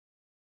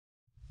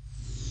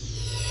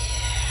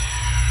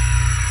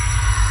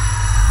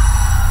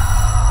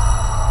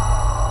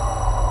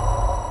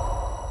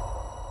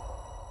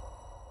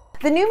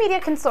The new Media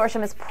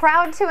Consortium is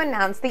proud to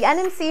announce the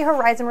NMC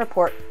Horizon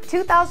Report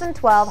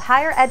 2012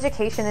 Higher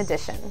Education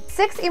Edition.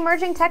 6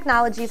 emerging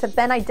technologies have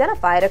been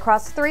identified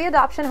across 3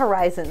 adoption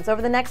horizons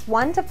over the next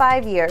 1 to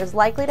 5 years,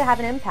 likely to have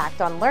an impact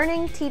on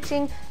learning,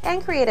 teaching,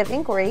 and creative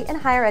inquiry in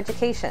higher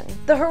education.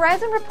 The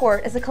Horizon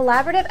Report is a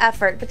collaborative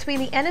effort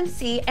between the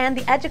NMC and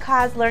the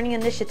EDUCAUSE Learning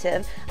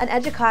Initiative, an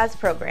EDUCAUSE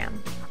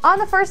program. On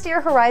the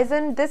first-year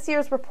horizon, this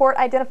year's report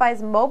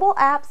identifies mobile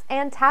apps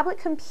and tablet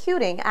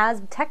computing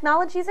as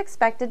technologies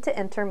expected to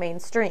enter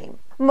mainstream.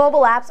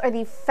 Mobile apps are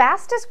the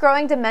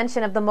fastest-growing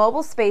dimension of the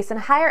mobile space in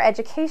higher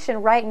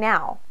education right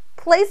now,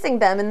 placing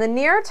them in the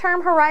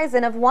near-term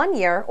horizon of 1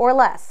 year or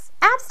less.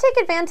 Apps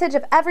take advantage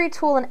of every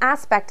tool and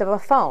aspect of a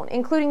phone,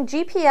 including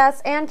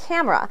GPS and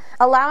camera,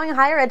 allowing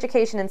higher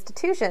education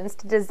institutions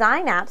to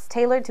design apps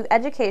tailored to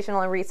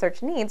educational and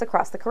research needs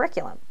across the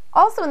curriculum.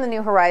 Also in the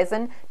new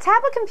horizon,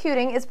 tablet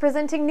computing is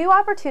presenting new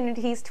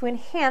opportunities to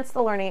enhance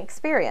the learning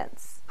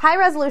experience.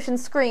 High-resolution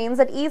screens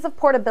and ease of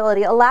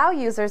portability allow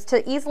users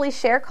to easily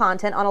share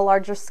content on a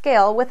larger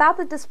scale without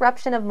the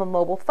disruption of a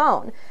mobile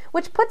phone,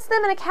 which puts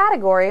them in a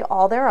category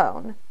all their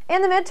own.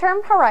 In the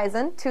midterm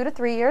horizon, 2 to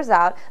 3 years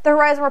out, the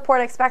Horizon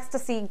Report expects to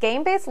see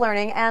game-based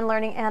learning and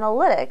learning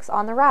analytics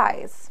on the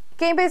rise.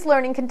 Game-based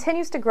learning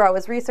continues to grow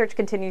as research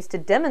continues to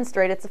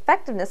demonstrate its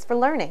effectiveness for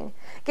learning.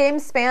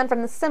 Games span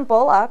from the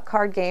simple, a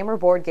card game or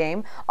board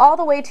game, all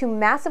the way to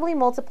massively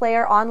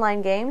multiplayer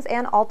online games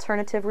and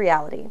alternative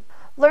reality.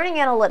 Learning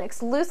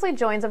analytics loosely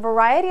joins a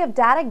variety of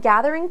data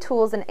gathering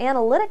tools and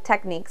analytic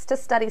techniques to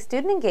study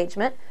student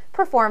engagement,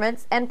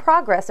 performance, and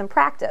progress in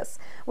practice,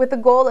 with the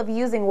goal of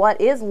using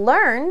what is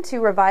learned to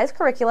revise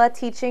curricula,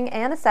 teaching,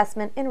 and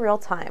assessment in real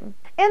time.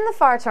 In the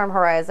far-term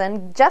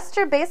horizon,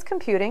 gesture-based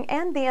computing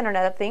and the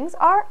Internet of Things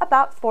are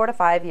about 4 to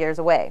 5 years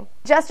away.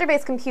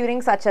 Gesture-based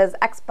computing, such as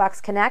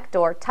Xbox Kinect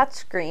or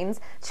touchscreens,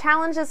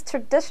 challenges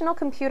traditional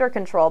computer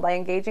control by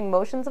engaging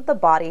motions of the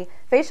body,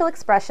 facial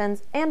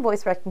expressions, and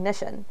voice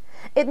recognition.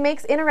 It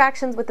makes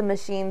interactions with the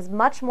machines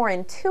much more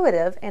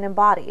intuitive and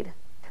embodied.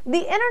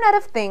 The Internet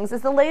of Things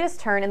is the latest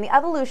turn in the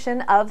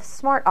evolution of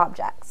smart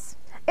objects.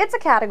 It's a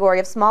category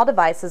of small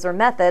devices or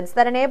methods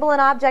that enable an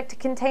object to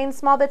contain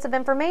small bits of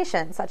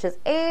information, such as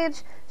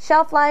age,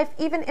 shelf life,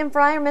 even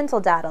environmental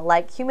data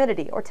like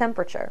humidity or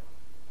temperature.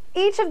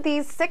 Each of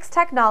these 6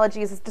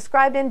 technologies is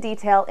described in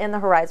detail in the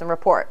Horizon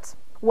Report.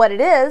 What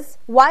it is,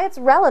 why it's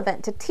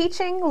relevant to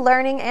teaching,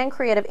 learning, and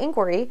creative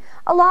inquiry,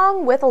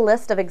 along with a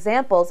list of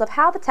examples of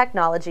how the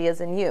technology is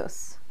in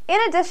use. In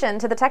addition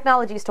to the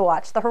technologies to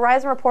watch, the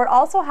Horizon Report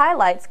also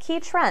highlights key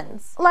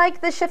trends,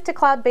 like the shift to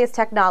cloud-based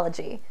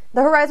technology.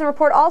 The Horizon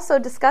Report also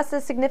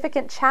discusses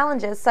significant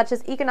challenges such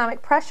as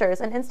economic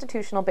pressures and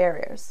institutional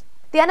barriers.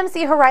 The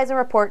NMC Horizon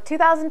Report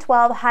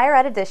 2012 Higher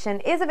Ed Edition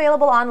is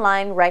available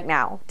online right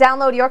now.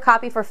 Download your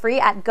copy for free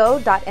at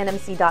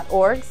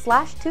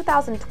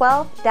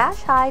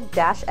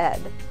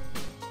go.nmc.org/2012-high-ed.